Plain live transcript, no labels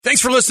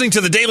Thanks for listening to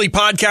the daily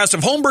podcast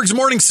of Holmberg's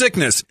Morning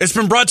Sickness. It's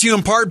been brought to you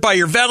in part by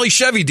your Valley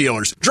Chevy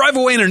dealers. Drive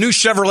away in a new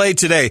Chevrolet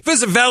today.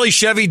 Visit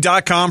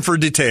valleychevy.com for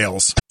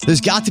details.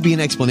 There's got to be an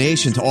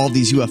explanation to all of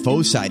these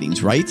UFO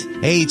sightings, right?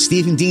 Hey, it's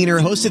Stephen Diener,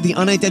 host of the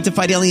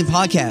Unidentified Alien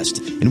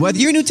Podcast. And whether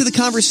you're new to the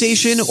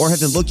conversation or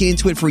have been looking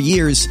into it for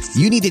years,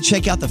 you need to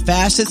check out the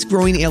fastest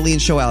growing alien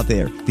show out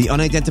there, the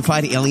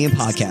Unidentified Alien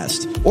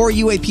Podcast, or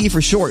UAP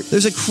for short.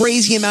 There's a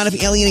crazy amount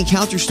of alien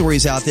encounter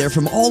stories out there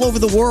from all over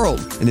the world.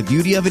 And the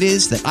beauty of it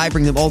is that I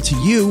bring them all to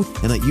you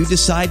and let you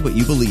decide what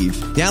you believe.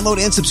 Download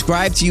and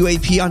subscribe to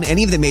UAP on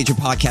any of the major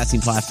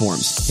podcasting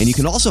platforms. And you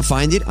can also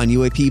find it on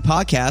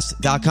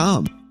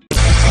UAPpodcast.com.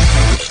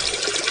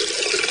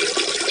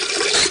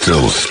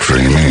 Still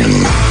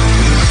streaming.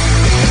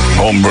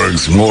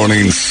 Holmberg's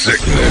Morning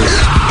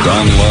Sickness.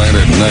 Online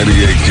at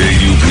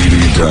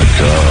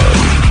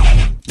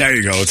 98kupd.com. There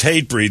you go. It's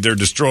Hatebreed. They're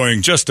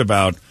destroying just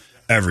about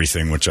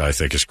everything, which I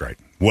think is great.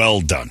 Well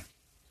done.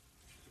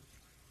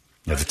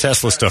 Yeah, the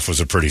Tesla stuff was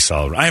a pretty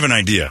solid. I have an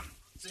idea.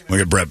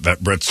 Look at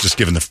Brett. Brett's just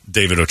giving the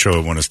David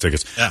Ochoa one his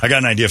tickets. Yeah. I got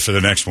an idea for the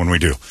next one we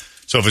do.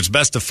 So if it's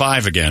best of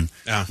 5 again,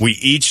 we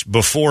each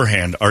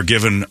beforehand are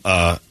given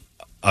a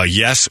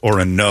yes or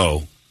a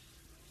no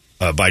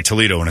by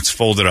Toledo, and it's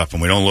folded up,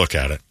 and we don't look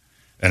at it.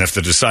 And if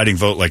the deciding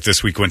vote like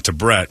this week went to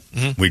Brett,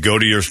 we go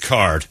to your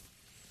card.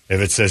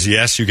 If it says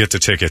yes, you get the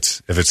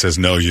tickets. If it says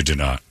no, you do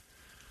not.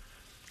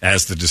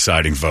 As the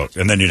deciding vote.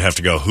 And then you'd have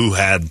to go, who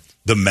had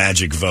the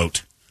magic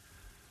vote?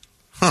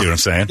 See what I'm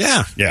saying?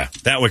 Yeah. Yeah.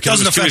 That way,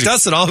 doesn't affect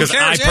us at all. Because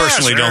I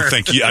personally don't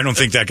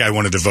think that guy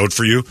wanted to vote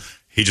for you.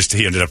 He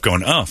ended up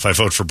going, if I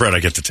vote for Brett,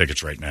 I get the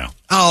tickets right now.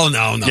 Oh,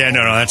 no. Yeah,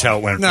 no, that's how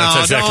it went.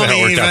 That's exactly how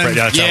it worked out.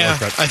 That's how it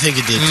worked out. I think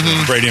it did,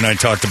 too. Brady and I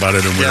talked about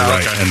it, and we were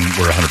right, and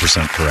we're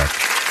 100% correct.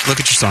 Look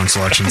at your song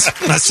selections.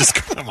 That's just,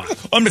 come on.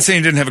 I'm not saying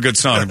he didn't have a good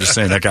song. I'm just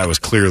saying that guy was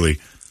clearly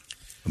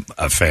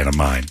a fan of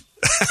mine.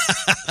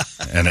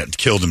 And it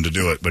killed him to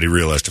do it, but he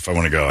realized if I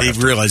want to go, he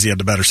realized he had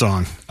the better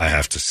song. I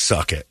have to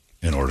suck it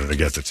in order to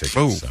get the tickets.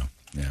 Oh.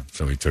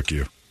 So he took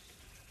you.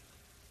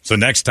 So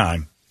next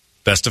time,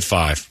 best of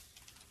 5.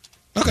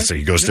 Okay. So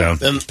he goes down,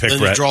 pick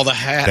Brett. Draw the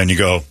hat. Then you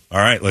go, all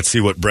right, let's see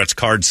what Brett's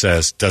card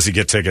says. Does he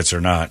get tickets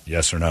or not?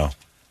 Yes or no?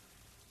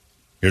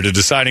 You're the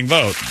deciding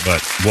vote,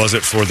 but was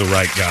it for the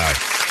right guy?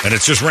 And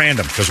it's just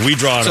random because we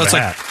draw out of the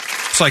hat.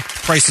 It's like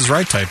Price is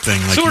Right type thing.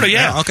 Like sort of,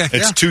 yeah. Okay.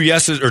 It's 2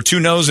 yeses or 2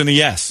 no's and a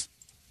yes.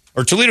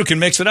 Or Toledo can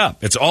mix it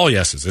up. It's all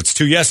yeses. It's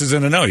 2 yeses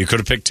and a no. You could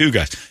have picked 2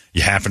 guys.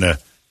 You happen to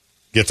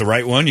get the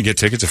right one, you get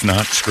tickets. If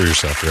not, screw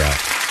yourself. You're out.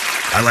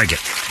 I like it.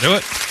 Do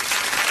it.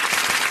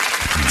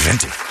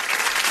 Inventive.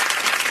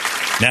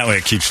 That way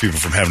it keeps people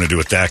from having to do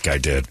what that guy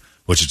did,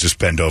 which is just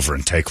bend over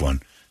and take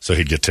one. So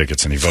he'd get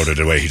tickets, and he voted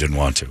a way he didn't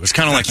want to. It's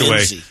kind of like the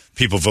way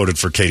people voted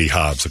for Katie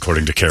Hobbs,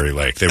 according to Carrie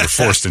Lake. They were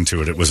forced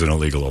into it. It was an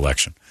illegal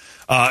election.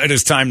 It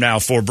is time now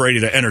for Brady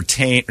to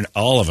entertain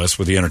all of us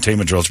with the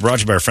entertainment drill. It's brought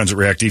to you by our friends at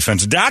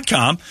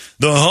ReactDefense.com,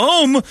 the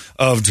home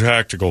of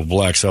tactical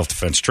black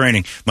self-defense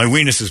training. My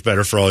weenus is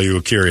better for all you who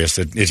are curious.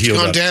 It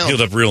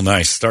healed up real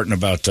nice. Starting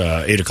about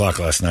 8 o'clock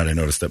last night, I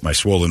noticed that my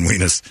swollen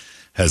weenus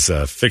has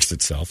fixed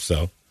itself.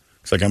 So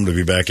looks like I'm going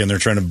to be back in there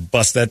trying to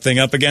bust that thing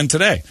up again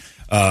today.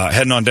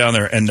 Heading on down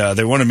there, and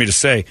they wanted me to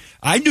say,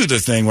 I do the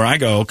thing where I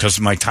go, because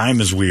my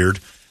time is weird,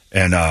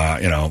 and,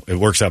 it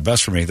works out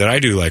best for me, that I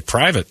do, like,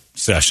 private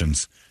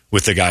sessions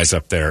with the guys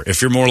up there.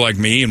 If you're more like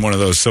me and one of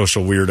those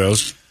social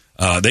weirdos,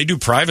 they do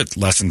private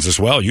lessons as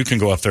well. You can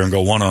go up there and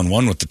go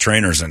one-on-one with the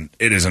trainers, and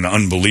it is an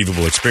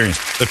unbelievable experience.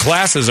 The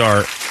classes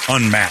are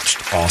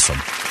unmatched awesome.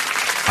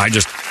 I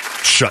just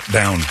shut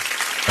down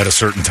at a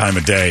certain time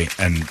of day,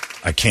 and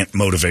I can't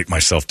motivate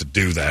myself to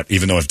do that,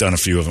 even though I've done a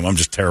few of them. I'm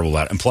just terrible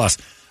at it. And plus,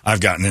 I've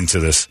gotten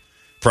into this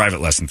private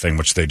lesson thing,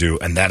 which they do,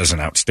 and that is an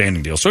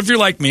outstanding deal. So if you're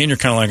like me and you're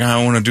kind of like,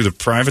 I want to do the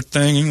private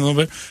thing a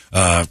little bit,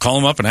 call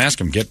them up and ask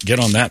them. Get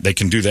on that. They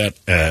can do that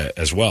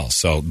as well.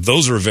 So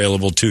those are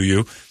available to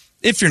you.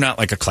 If you're not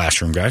like a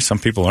classroom guy, some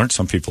people aren't,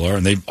 some people are,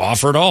 and they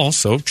offer it all.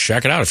 So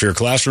check it out. If you're a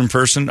classroom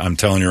person, I'm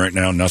telling you right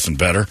now, nothing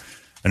better.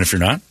 And if you're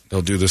not,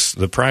 they'll do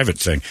the private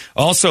thing.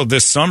 Also,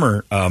 this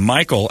summer,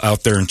 Michael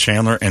out there in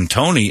Chandler and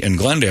Tony in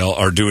Glendale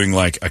are doing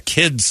like a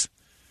kids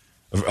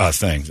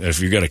thing. If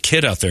you've got a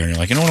kid out there and you're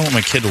like, I want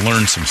my kid to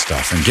learn some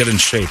stuff and get in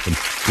shape. And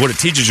what it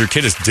teaches your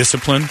kid is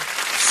discipline,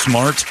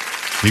 smart.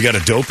 You got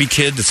a dopey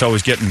kid that's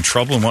always getting in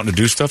trouble and wanting to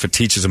do stuff. It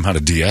teaches them how to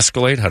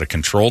de-escalate, how to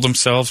control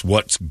themselves,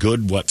 what's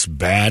good, what's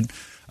bad,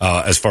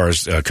 as far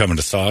as coming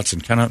to thoughts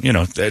and kind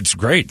of, it's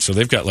great. So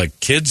they've got like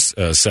kids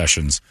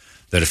sessions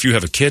that if you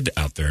have a kid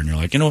out there and you're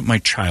like, my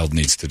child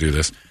needs to do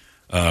this,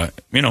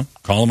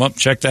 call them up,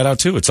 check that out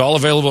too. It's all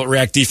available at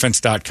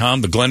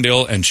reactdefense.com. The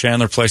Glendale and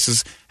Chandler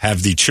places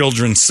have the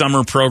children's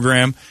summer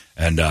program.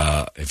 And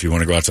if you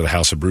want to go out to the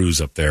House of Brews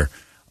up there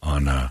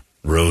on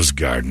Rose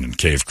Garden in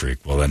Cave Creek,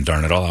 well then,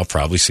 darn it all, I'll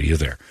probably see you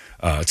there.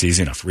 It's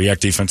easy enough.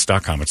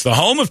 Reactdefense.com. It's the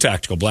home of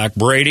tactical black.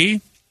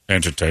 Brady,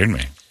 entertain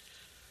me.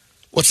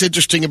 What's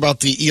interesting about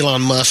the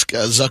Elon Musk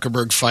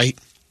Zuckerberg fight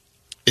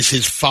is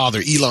his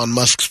father, Elon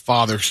Musk's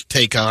father's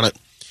take on it.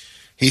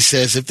 He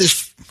says if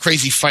this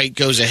crazy fight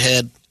goes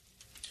ahead,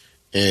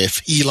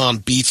 If Elon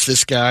beats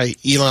this guy,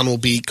 Elon will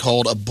be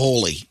called a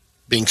bully,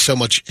 being so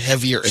much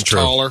heavier and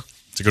taller.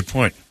 It's a good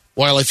point.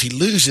 While if he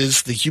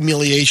loses, the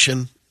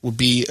humiliation would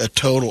be a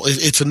total.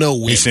 It's a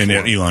no-win. He's saying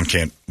that Elon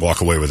can't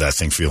walk away with that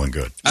thing feeling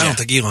good. I don't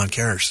think Elon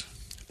cares.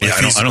 Yeah,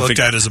 I don't looked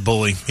at as a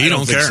bully. He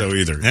don't think care. so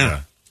either.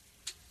 Yeah.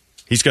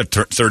 He's got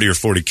 30 or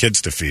 40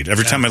 kids to feed.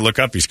 Every time I look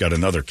up, he's got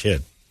another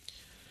kid.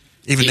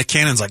 Even Nick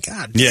Cannon's like,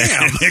 God damn.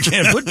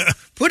 Yeah.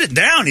 put it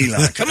down,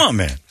 Elon. Come on,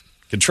 man.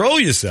 Control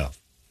yourself.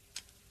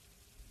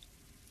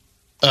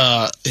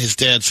 His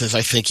dad says,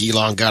 I think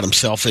Elon got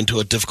himself into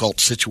a difficult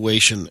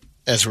situation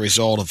as a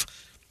result of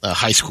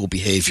high school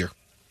behavior.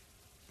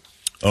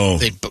 Oh,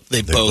 they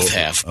both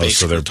have. Basically,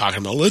 so they're talking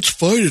about, let's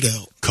fight it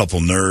out.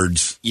 Couple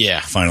nerds. Yeah.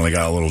 Finally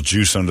got a little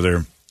juice under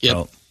their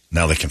belt.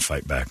 Now they can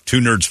fight back. Two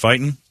nerds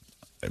fighting.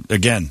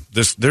 Again,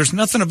 there's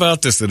nothing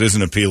about this that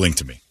isn't appealing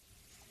to me.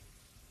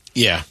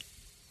 Yeah.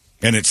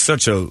 And it's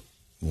such a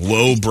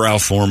lowbrow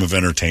form of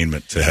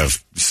entertainment to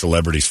have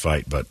celebrities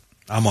fight, but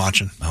I'm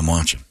watching. I'm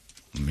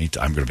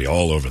going to be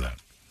all over that.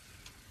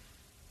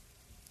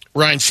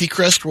 Ryan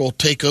Seacrest will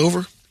take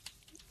over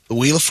the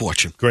Wheel of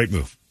Fortune. Great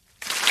move.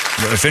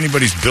 If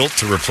anybody's built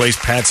to replace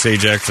Pat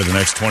Sajak for the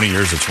next 20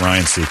 years, it's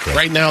Ryan Seacrest.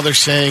 Right now they're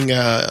saying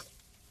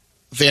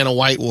Vanna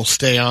White will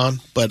stay on,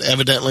 but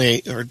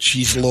evidently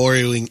she's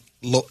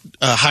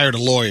hired a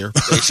lawyer,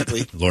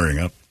 basically. Lawyering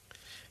up.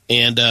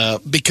 And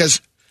because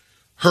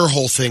her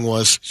whole thing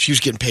was she was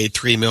getting paid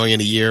 $3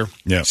 million a year.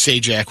 Yeah.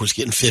 Sajak was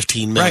getting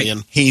 $15 million.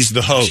 Right. He's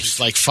the host. She's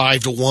like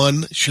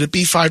 5-1. Should it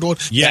be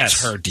 5-1?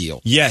 Yes. That's her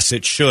deal. Yes,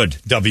 it should,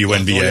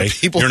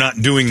 WNBA. You're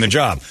not doing the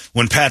job.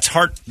 When Pat's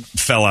heart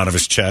fell out of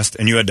his chest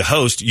and you had to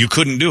host, you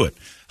couldn't do it.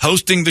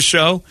 Hosting the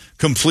show,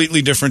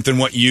 completely different than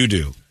what you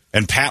do.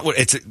 And Pat would,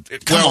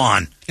 come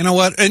on. You know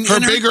what? And her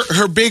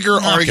bigger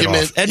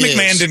argument Ed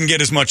McMahon didn't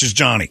get as much as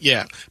Johnny.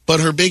 Yeah. But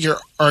her bigger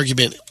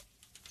argument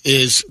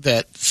is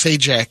that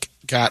Sajak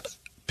got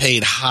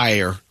paid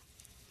higher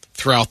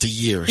throughout the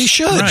years. He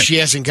should. Right. She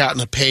hasn't gotten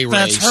a pay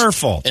raise. That's her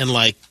fault. And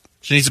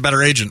she needs a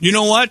better agent. You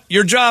know what?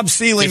 Your job's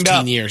ceilinged 15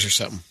 up. years or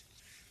something.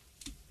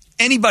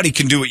 Anybody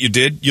can do what you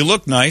did. You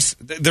look nice.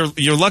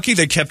 You're lucky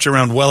they kept you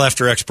around well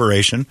after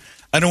expiration.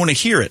 I don't want to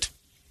hear it.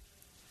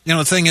 You know,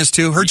 the thing is,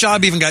 too, her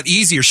job even got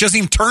easier. She doesn't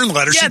even turn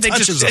letters. Yeah, she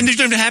touches them. And they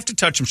don't even have to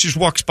touch them. She just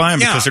walks by them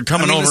because they're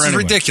coming over this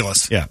anyway. is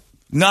ridiculous. Yeah.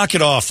 Knock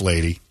it off,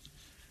 lady.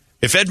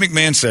 If Ed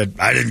McMahon said,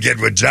 I didn't get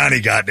what Johnny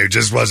got, it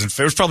just wasn't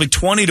fair. It was probably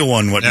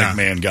 20-1 what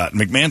McMahon got.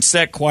 McMahon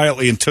sat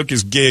quietly and took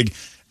his gig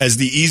as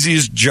the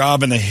easiest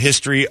job in the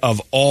history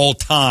of all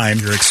time.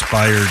 You're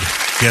expired.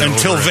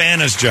 Until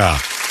Vanna's job.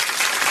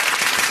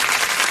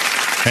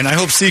 And I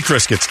hope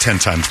Seacrest gets 10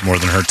 times more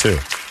than her, too.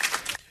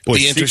 Boy,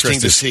 be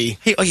interesting to see.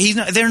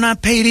 They're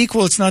not paid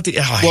equal. It's not the...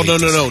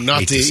 no.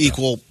 Not the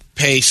equal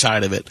pay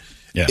side of it.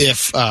 Yeah.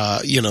 If,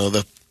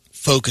 the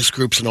focus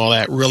groups and all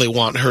that really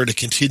want her to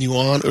continue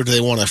on, or do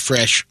they want a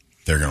fresh...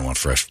 They're going to want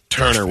fresh...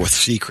 Turner with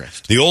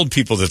Seacrest. The old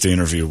people that they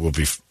interview will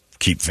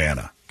keep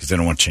Vanna because they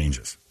don't want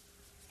changes.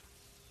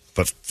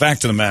 But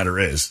fact of the matter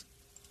is,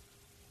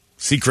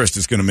 Seacrest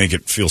is going to make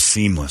it feel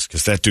seamless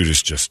because that dude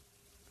is just...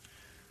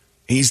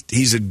 He's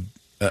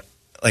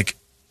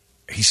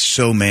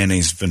so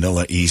mayonnaise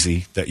vanilla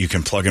easy that you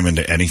can plug him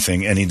into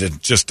anything, and he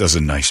just does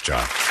a nice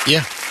job.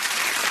 Yeah.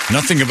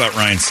 Nothing about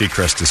Ryan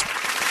Seacrest is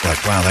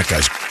like, wow, that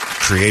guy's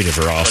creative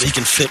or awesome. But he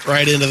can fit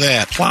right into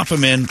that. Plop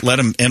him in, let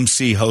him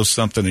MC host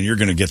something, and you're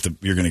going to get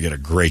a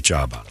great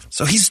job out of him.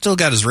 So he's still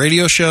got his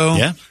radio show.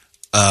 Yeah.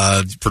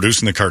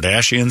 Producing the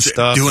Kardashian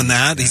stuff. Doing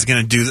that. He's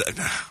going to do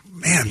that.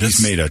 Man,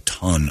 he's made a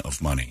ton of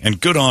money.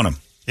 And good on him.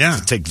 Yeah.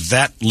 To take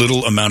that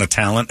little amount of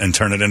talent and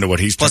turn it into what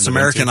he's Plus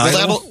American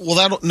Idol. He's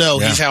out on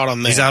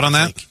that. He's out on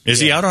that?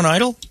 Is he out on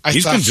Idol?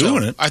 He's been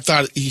doing it. I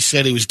thought he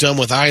said he was done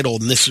with Idol,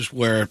 and this is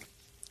where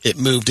it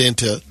moved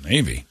into.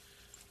 Maybe.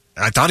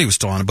 I thought he was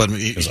still on it, but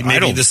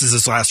maybe this is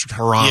his last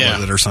hurrah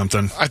with it or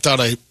something. I thought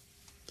I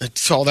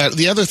saw that.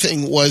 The other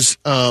thing was,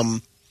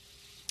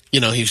 he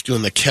was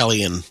doing the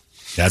Kelly and...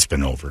 That's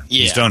been over.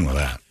 Yeah. He's done with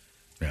that.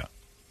 Yeah.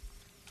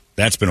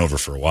 That's been over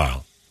for a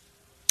while.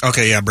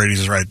 Okay, yeah,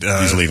 Brady's right.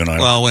 He's leaving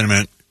Idol. Well, wait a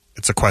minute.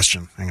 It's a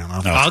question. Hang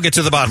on. I'll get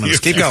to the bottom of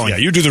this. Keep going. Yeah,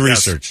 you do the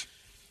research.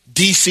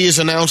 DC has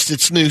announced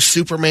its new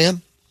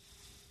Superman.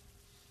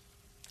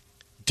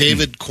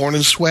 David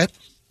Cornsweet.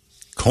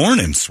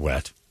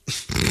 Cornsweet?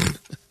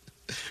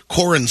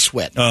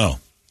 Cornsweet. Oh.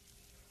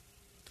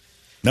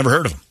 Never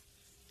heard of him.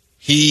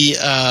 He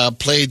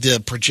played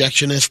the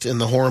projectionist in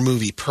the horror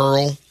movie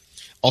Pearl.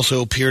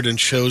 Also appeared in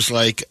shows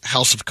like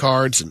House of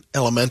Cards and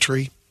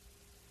Elementary.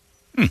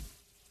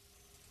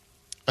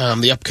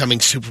 The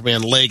upcoming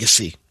Superman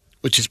Legacy,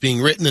 which is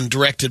being written and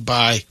directed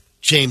by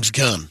James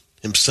Gunn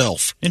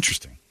himself.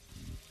 Interesting.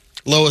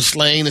 Lois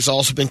Lane has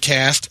also been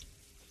cast.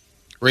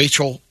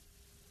 Rachel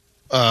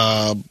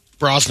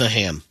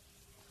Brosnahan.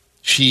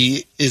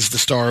 She is the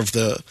star of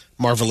the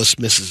Marvelous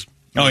Mrs.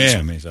 Oh,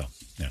 yeah, me so.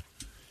 Yeah.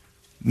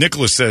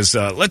 Nicholas says,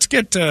 let's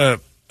get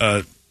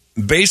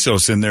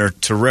Bezos in there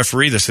to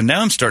referee this. And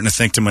now I'm starting to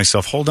think to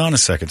myself, hold on a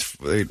second.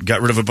 They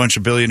got rid of a bunch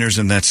of billionaires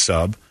in that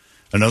sub.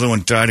 Another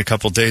one died a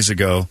couple days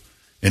ago.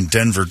 in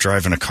Denver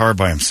driving a car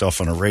by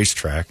himself on a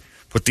racetrack.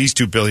 Put these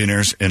two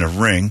billionaires in a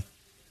ring.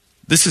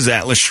 This is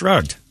Atlas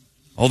Shrugged.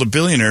 All the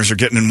billionaires are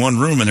getting in one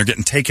room and they're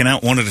getting taken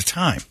out one at a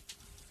time.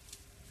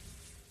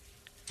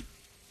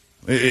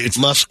 It's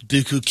Musk,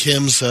 Dooku,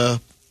 Kim's,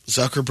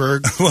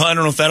 Zuckerberg. Well, I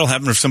don't know if that'll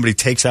happen if somebody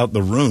takes out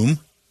the room.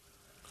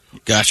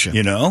 Gotcha.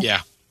 You know?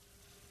 Yeah.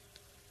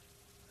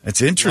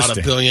 It's interesting. A lot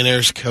of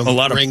billionaires come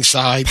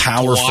ringside,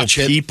 powerful watch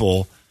it.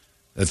 people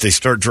that they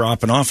start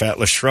dropping off.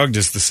 Atlas Shrugged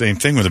is the same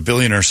thing where the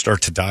billionaires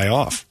start to die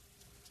off.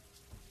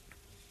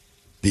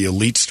 The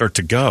elites start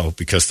to go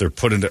because they're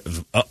put into,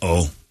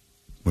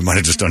 we might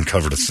have just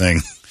uncovered a thing.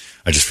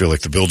 I just feel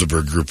like the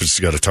Bilderberg group has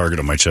got a target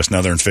on my chest.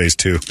 Now they're in phase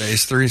 2.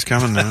 Phase 3 is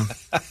coming now.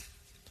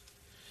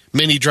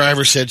 Minnie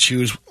Driver said she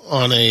was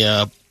on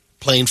a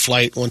plane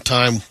flight one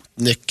time,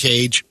 Nick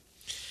Cage,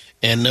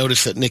 and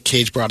noticed that Nick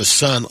Cage brought his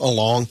son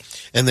along,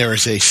 and there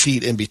is a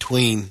seat in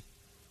between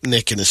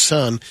Nick and his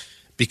son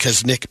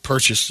because Nick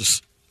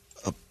purchased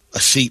a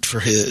seat for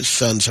his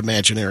son's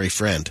imaginary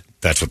friend.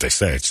 That's what they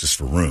say. It's just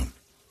for room.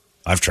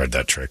 I've tried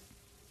that trick.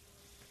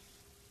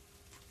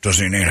 Does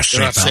he need a seat?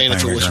 They're not saying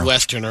if it was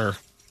Western or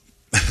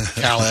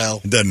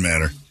Kal-El. It doesn't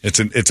matter.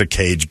 It's a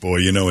cage boy.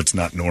 You know it's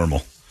not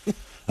normal.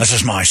 This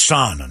is my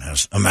son, and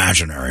his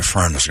imaginary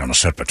friend is going to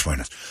sit between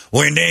us.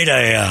 We need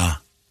a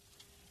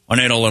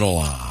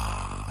little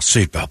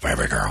seatbelt,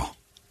 baby girl.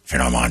 If you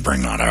don't mind,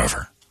 bring that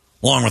over,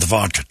 along with a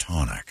vodka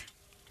tonic.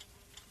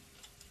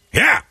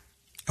 Yeah.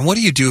 And what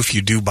do you do if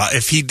you do buy?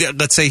 If he did,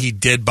 let's say he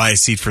did buy a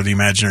seat for the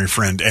imaginary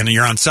friend, and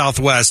you're on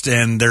Southwest,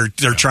 and they're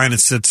trying to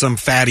sit some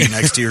fatty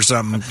next to you or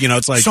something. You know,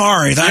 it's like,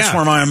 sorry, that's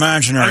where my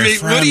imaginary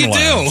friend what do you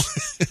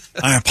lives. do?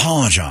 I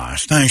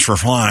apologize. Thanks for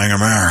flying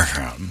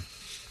American.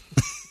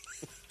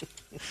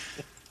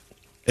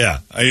 Yeah,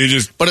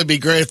 But it'd be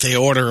great if they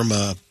order him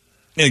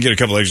get a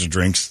couple extra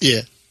drinks.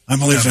 Yeah, I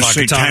believe this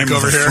seat came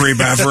with a free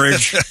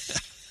beverage.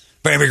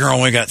 Baby girl,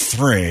 we got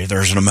 3.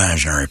 There's an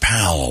imaginary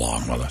pal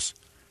along with us.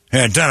 He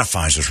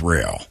identifies as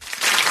real.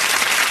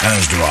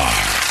 As do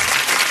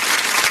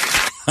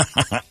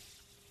I.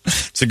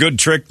 It's a good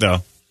trick, though.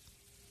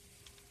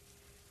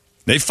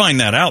 They find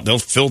that out. They'll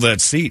fill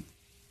that seat.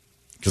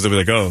 Because they'll be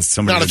like, oh,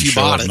 somebody not didn't if you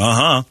show bought up. it.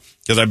 Uh-huh.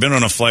 Because I've been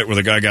on a flight where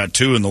the guy got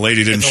 2 and the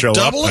lady didn't show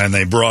up. And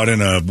they brought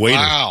in a waiter.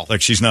 Wow.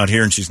 Like, she's not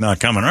here and she's not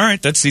coming. All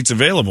right, that seat's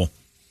available.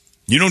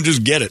 You don't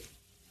just get it.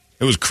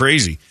 It was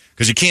crazy.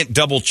 Because you can't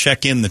double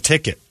check in the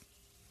ticket.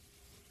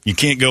 You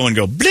can't go and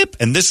go, blip,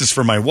 and this is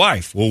for my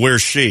wife. Well,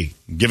 where's she?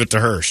 Give it to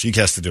her. She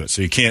has to do it.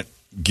 So you can't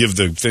give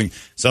the thing.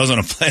 So I was on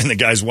a plane. The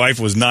guy's wife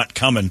was not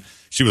coming.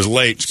 She was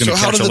late. She's going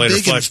to catch a later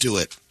flight. So how do the Bigans do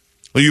it?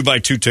 Well, you buy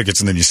 2 tickets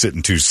and then you sit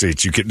in 2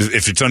 seats. You can,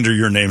 if it's under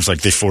your name, it's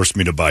like they forced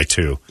me to buy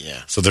 2. Yeah.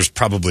 So there's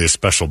probably a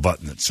special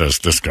button that says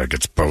this guy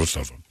gets both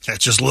of them. Yeah,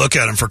 just look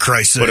at him for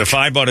Christ's sake. But if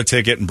I bought a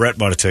ticket and Brett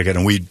bought a ticket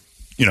and we,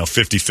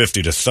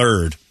 50-50 to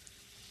third,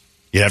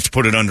 you have to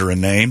put it under a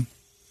name.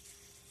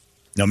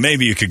 Now,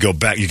 maybe you could go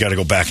back. You got to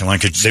go back in line.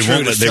 They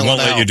won't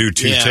let you do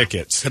 2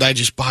 tickets. Could I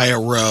just buy a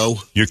row?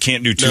 You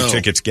can't do 2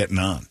 tickets getting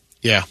on.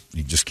 Yeah.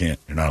 You just can't.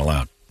 You're not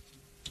allowed.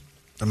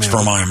 Man, it's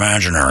for my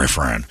imaginary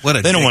friend.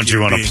 They don't want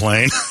you on a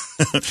plane.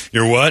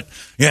 You're what?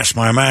 Yes,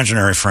 my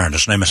imaginary friend.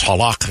 His name is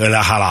Halak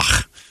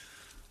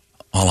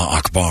Allah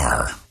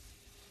Akbar.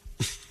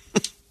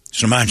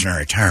 He's an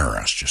imaginary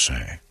terrorist, you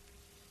say.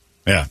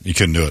 Yeah, you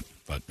couldn't do it.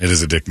 But it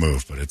is a dick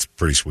move, but it's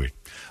pretty sweet.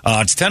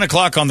 It's 10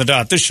 o'clock on the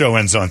dot. This show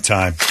ends on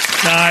time.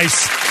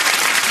 Nice.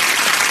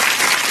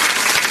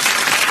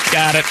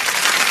 Got it.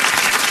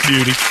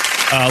 Beauty.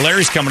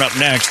 Larry's coming up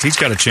next. He's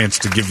got a chance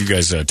to give you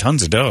guys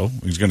tons of dough.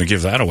 He's going to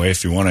give that away.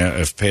 If you want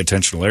to pay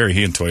attention to Larry,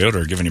 he and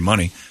Toyota are giving you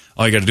money.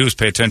 All you got to do is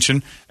pay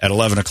attention at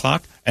 11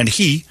 o'clock, and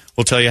he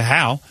will tell you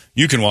how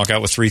you can walk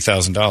out with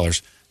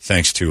 $3,000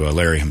 thanks to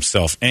Larry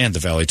himself and the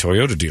Valley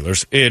Toyota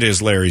dealers. It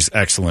is Larry's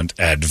excellent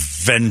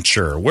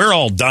adventure. We're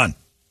all done.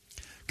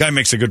 Guy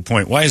makes a good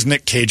point. Why is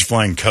Nick Cage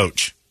flying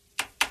coach?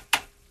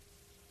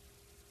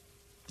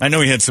 I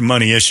know he had some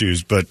money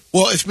issues, but...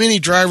 Well, if Minnie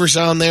Driver's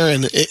on there,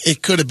 and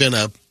it could have been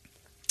a...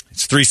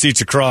 It's 3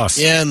 seats across.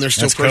 Yeah, and they're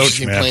still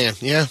purchasing plan.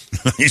 Yeah.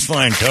 He's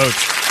flying coach.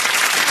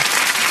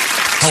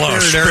 Hello,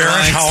 Spirit.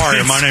 How are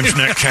you? My name's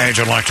Nick Cage.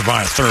 I'd like to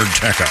buy a 3rd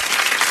ticket.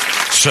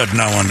 Said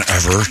no one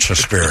ever to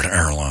Spirit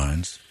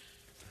Airlines.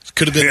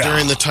 Could have been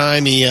during the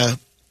time he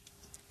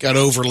got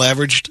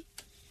over-leveraged.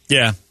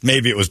 Yeah,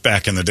 maybe it was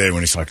back in the day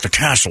when he's like, the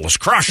castle is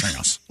crushing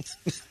us.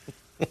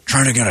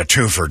 Trying to get a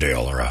 2-for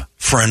deal or a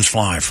friends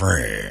fly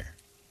free.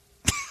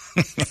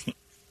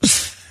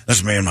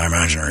 That's me and my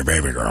imaginary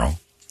baby girl.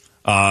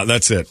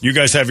 That's it. You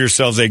guys have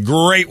yourselves a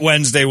great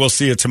Wednesday. We'll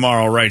see you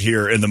tomorrow right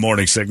here in the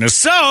Morning Sickness.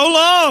 So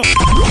long!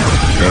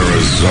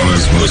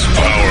 Arizona's most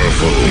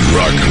powerful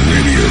rock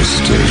radio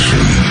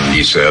station.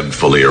 He said,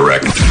 fully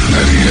erect. 98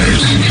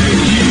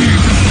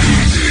 KUPD.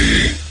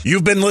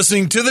 You've been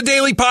listening to the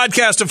daily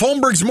podcast of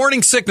Holmberg's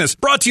Morning Sickness,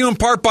 brought to you in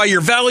part by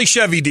your Valley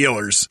Chevy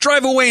dealers.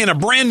 Drive away in a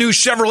brand new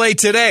Chevrolet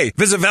today.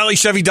 Visit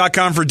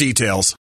valleychevy.com for details.